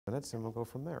minutes, and we'll go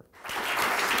from there.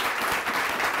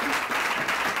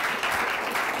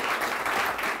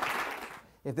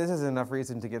 If this isn't enough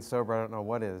reason to get sober, I don't know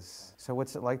what is. So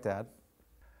what's it like, Dad?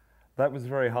 That was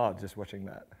very hard, just watching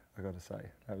that, I got to say.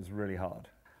 That was really hard.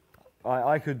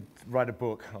 I could write a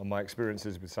book on my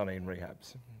experiences with Sunny in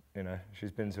rehabs. You know,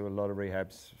 she's been to a lot of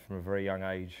rehabs from a very young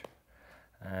age.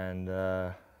 And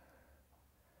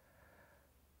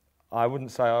I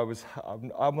wouldn't say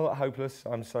I'm not hopeless.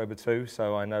 I'm sober too,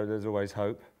 so I know there's always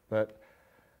hope. But,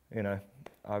 you know,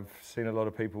 I've seen a lot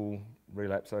of people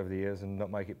relapse over the years and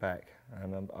not make it back.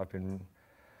 And I've been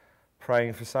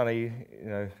praying for Sunny, you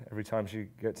know, every time she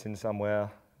gets in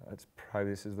somewhere, let's pray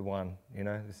this is the one, you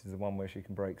know, this is the one where she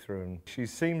can break through. And she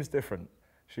seems different,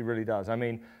 she really does. I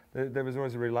mean, there was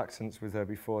always a reluctance with her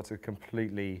before to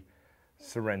completely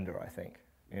surrender, I think,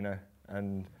 you know,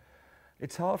 and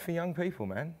it's hard for young people,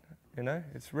 man, you know,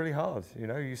 it's really hard, you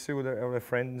know, you see all their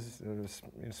friends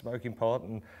smoking pot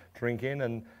and drinking,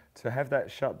 and to have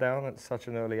that shut down at such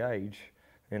an early age,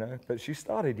 you know, but she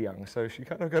started young, so she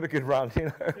kind of got a good run, you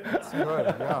know. That's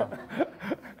good, yeah.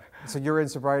 So you're in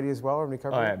sobriety as well, or in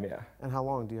recovery? I am, yeah. And how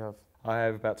long do you have? I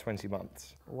have about 20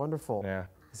 months. Wonderful. Yeah.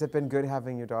 Has it been good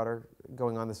having your daughter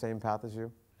going on the same path as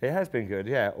you? It has been good,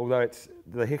 yeah, although it's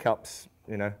the hiccups,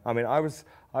 you know. I mean, I was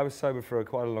sober for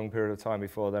quite a long period of time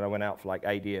before, then I went out for like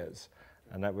 8 years,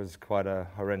 and that was quite a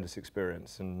horrendous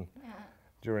experience. And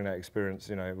during that experience,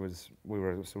 you know, we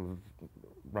were sort of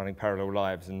running parallel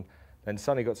lives, and then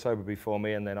Sunny got sober before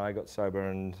me, and then I got sober,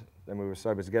 and then we were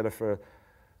sober together for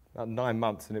about 9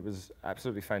 months, and it was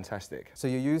absolutely fantastic. So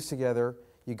you used together,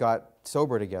 you got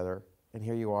sober together, and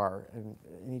here you are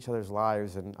in each other's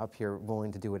lives, and up here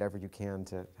willing to do whatever you can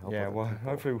to help. Yeah, well,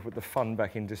 hopefully we'll put the fun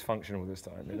back in dysfunctional this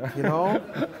time, you know? You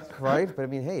know, right? But I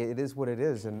mean, hey, it is what it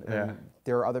is, and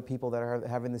there are other people that are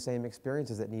having the same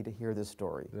experiences that need to hear this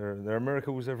story. There are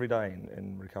miracles every day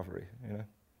in recovery, you know?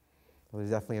 Well,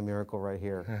 there's definitely a miracle right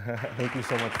here. Thank you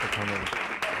so much for coming.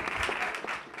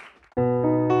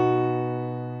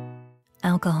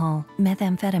 Alcohol,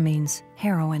 methamphetamines,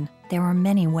 heroin. There are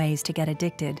many ways to get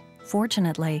addicted.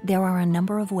 Fortunately, there are a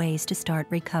number of ways to start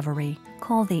recovery.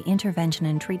 Call the Intervention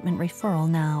and Treatment Referral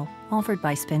now, offered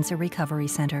by Spencer Recovery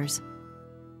Centers.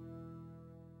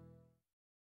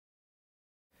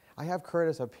 I have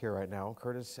Curtis up here right now.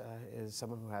 Curtis is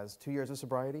someone who has 2 years of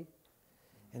sobriety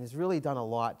and has really done a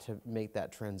lot to make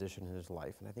that transition in his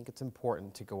life. And I think it's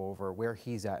important to go over where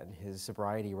he's at in his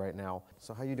sobriety right now.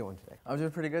 So how are you doing today? I'm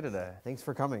doing pretty good today. Thanks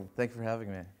for coming. Thank you for having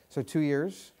me. So 2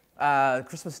 years?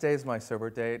 Christmas Day is my sober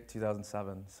date,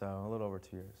 2007, so a little over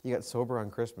 2 years. You got sober on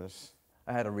Christmas.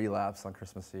 I had a relapse on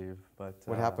Christmas Eve, but...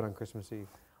 What happened on Christmas Eve?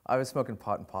 I was smoking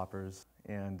pot and poppers,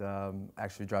 and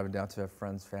actually driving down to a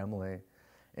friend's family,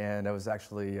 and I was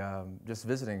actually just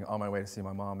visiting on my way to see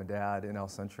my mom and dad in El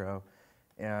Centro,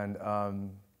 and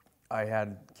I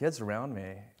had kids around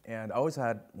me, and I always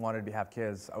wanted to have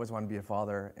kids. I always wanted to be a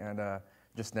father, and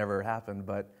just never happened,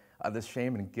 but this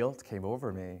shame and guilt came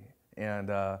over me,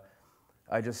 and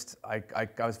I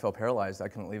felt paralyzed. I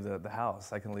couldn't leave the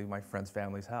house. I couldn't leave my friend's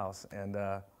family's house. And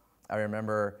I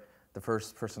remember the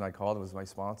first person I called was my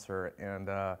sponsor, and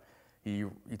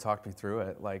he talked me through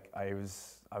it. Like I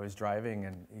was driving,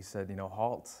 and he said, you know,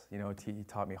 halt. You know, he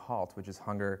taught me halt, which is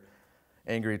hunger,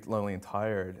 angry, lonely, and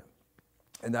tired.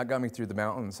 And that got me through the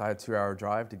mountains. I had a 2-hour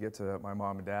drive to get to my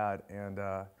mom and dad, and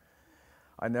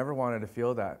I never wanted to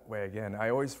feel that way again. I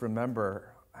always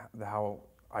remember how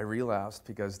I relapsed,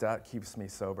 because that keeps me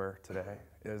sober today,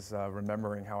 is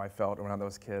remembering how I felt around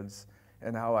those kids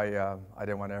and how I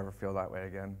didn't want to ever feel that way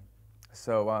again.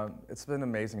 So it's been an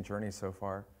amazing journey so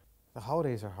far. The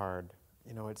holidays are hard.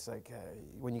 You know, it's like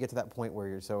when you get to that point where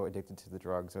you're so addicted to the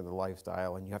drugs or the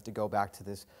lifestyle, and you have to go back to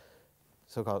this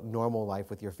so-called normal life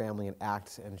with your family and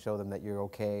act and show them that you're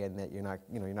okay and that you're not,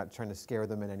 you know, you're not trying to scare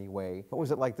them in any way. What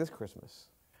was it like this Christmas?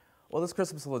 Well, this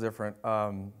Christmas is a little different.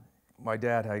 My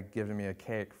dad had given me a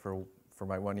cake for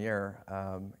my 1 year,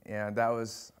 and that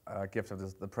was a gift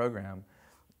of the program.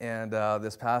 And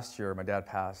this past year, my dad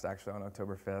passed actually on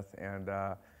October 5th, and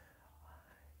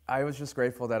I was just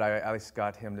grateful that I at least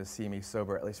got him to see me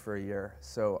sober at least for a year.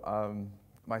 So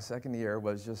my second year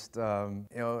was just, you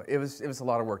know, it was a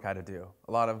lot of work I had to do,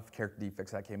 a lot of character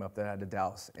defects that came up that I had to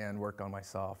douse and work on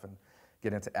myself and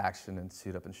get into action and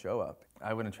suit up and show up.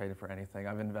 I wouldn't trade it for anything.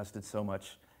 I've invested so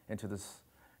much into this,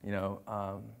 you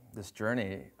know, this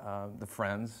journey, the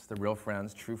friends, the real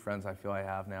friends, true friends I feel I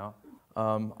have now.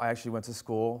 I actually went to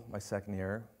school my second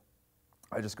year.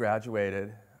 I just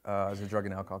graduated as a drug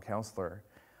and alcohol counselor.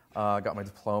 Got my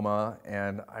diploma,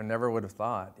 and I never would have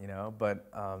thought, you know, but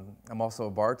I'm also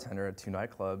a bartender at 2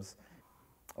 nightclubs.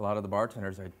 A lot of the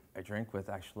bartenders I drink with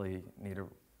actually need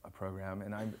a program,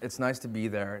 and it's nice to be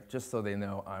there just so they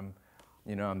know I'm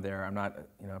there. I'm not,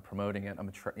 promoting it.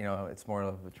 It's more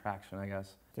of attraction, I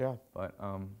guess. Yeah. But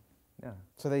yeah.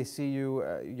 So they see you,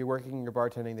 you're working, you're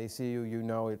bartending, they see you,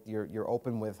 you're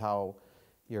open with how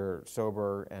you're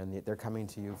sober, and they're coming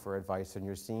to you for advice, and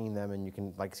you're seeing them, and you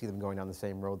can like see them going down the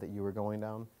same road that you were going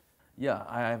down? Yeah,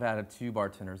 I've had 2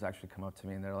 bartenders actually come up to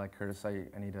me, and they're like, Curtis, I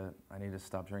need to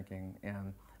stop drinking.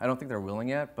 And I don't think they're willing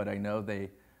yet, but I know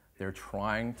they're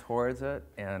trying towards it,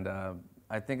 and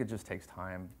I think it just takes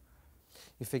time.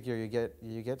 You figure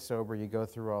you get sober, you go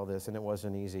through all this, and it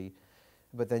wasn't easy,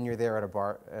 but then you're there at a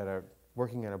bar,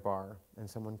 working at a bar, and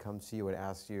someone comes to you and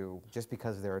asks you, just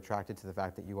because they're attracted to the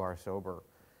fact that you are sober,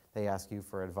 they ask you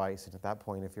for advice, and at that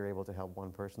point, if you're able to help one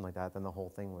person like that, then the whole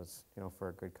thing was, for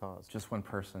a good cause. Just one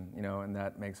person, and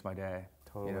that makes my day.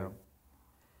 Totally.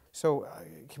 So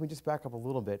can we just back up a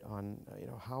little bit on,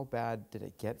 how bad did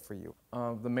it get for you?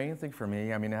 The main thing for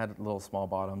me, I had little small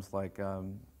bottoms, like,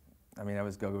 I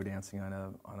was go-go dancing on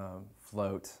a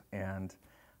float, and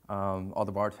all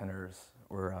the bartenders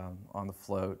were on the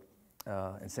float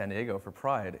in San Diego for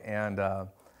Pride, and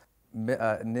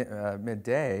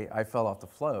midday, I fell off the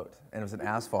float, and it was an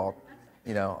asphalt,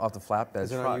 off the flatbed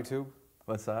Is it truck. on YouTube?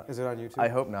 What's that? Is it on YouTube? I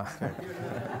hope not.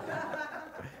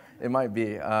 It might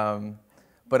be.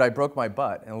 But I broke my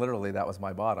butt, and literally that was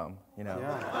my bottom,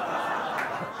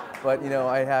 Yeah. But,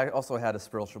 I also had a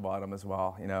spiritual bottom as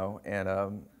well, and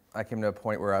I came to a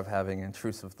point where I was having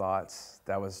intrusive thoughts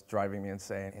that was driving me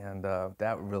insane, and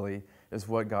that really is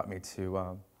what got me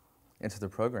to into the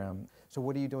program. So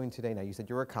what are you doing today now? You said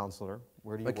you're a counselor.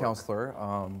 Where do you work? A counselor.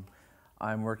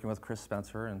 I'm working with Chris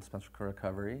Spencer in Spencer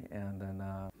Recovery, and then,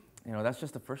 that's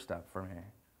just the first step for me.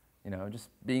 Just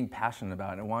being passionate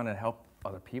about it and wanting to help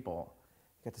other people.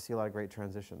 You get to see a lot of great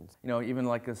transitions. Even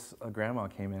like this grandma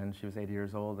came in, she was 80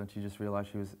 years old, and she just realized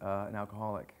she was an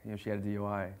alcoholic. She had a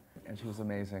DUI, and she was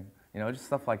amazing. Just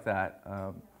stuff like that.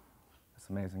 It's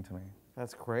amazing to me.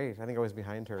 That's great. I think I was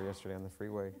behind her yesterday on the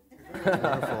freeway.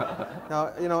 Wonderful.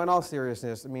 Now, in all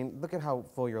seriousness, look at how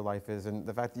full your life is, and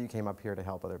the fact that you came up here to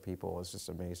help other people is just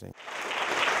amazing.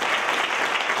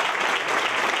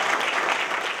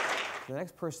 The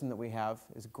next person that we have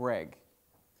is Greg.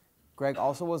 Greg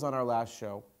also was on our last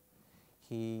show.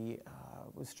 He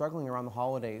was struggling around the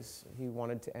holidays. He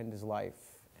wanted to end his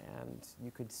life, and you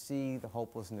could see the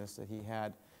hopelessness that he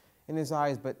had in his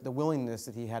eyes, but the willingness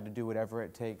that he had to do whatever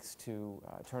it takes to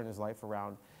turn his life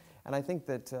around. And I think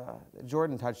that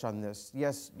Jordan touched on this.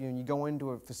 Yes, you go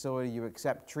into a facility, you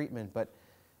accept treatment, but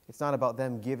it's not about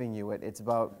them giving you it. It's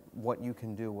about what you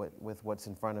can do with what's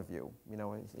in front of you.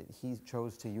 He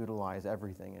chose to utilize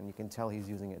everything, and you can tell he's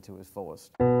using it to his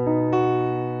fullest.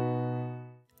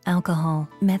 Alcohol,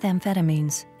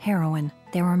 methamphetamines, heroin.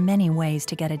 There are many ways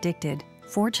to get addicted.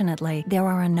 Fortunately, there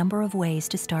are a number of ways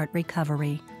to start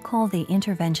recovery. Call the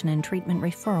Intervention and Treatment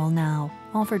Referral now,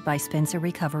 offered by Spencer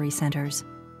Recovery Centers.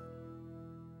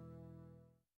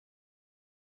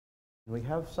 We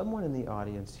have someone in the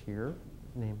audience here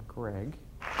named Greg.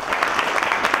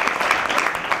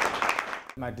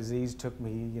 My disease took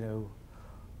me,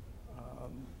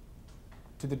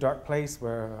 to the dark place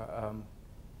where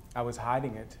I was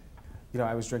hiding it.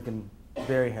 I was drinking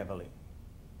very heavily.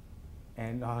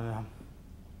 And on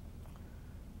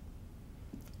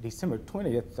December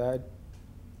 20th, I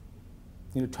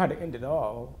tried to end it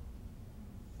all.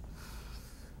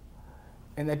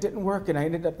 And that didn't work, and I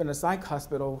ended up in a psych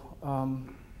hospital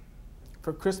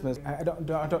for Christmas. I don't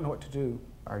know what to do.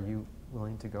 Are you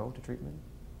willing to go to treatment?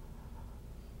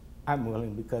 I'm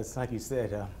willing because, like you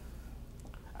said,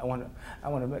 I want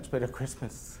a much better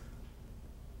Christmas.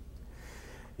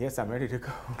 Yes, I'm ready to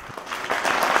go.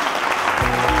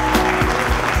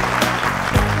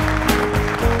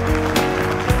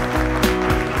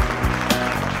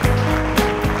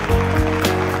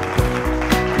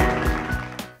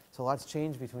 So lots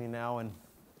changed between now and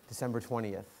December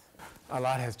 20th. A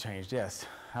lot has changed, yes.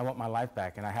 I want my life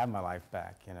back, and I have my life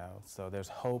back, So there's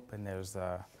hope, and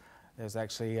there's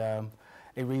actually a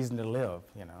reason to live,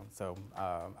 So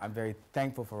I'm very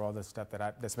thankful for all the stuff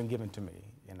that's been given to me,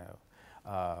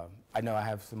 I know I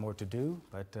have some more to do,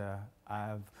 but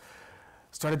I've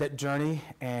started that journey,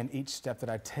 and each step that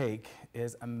I take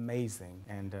is amazing,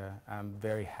 and I'm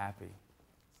very happy.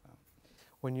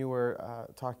 When you were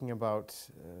talking about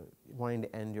wanting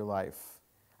to end your life,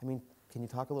 can you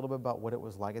talk a little bit about what it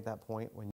was like at that point when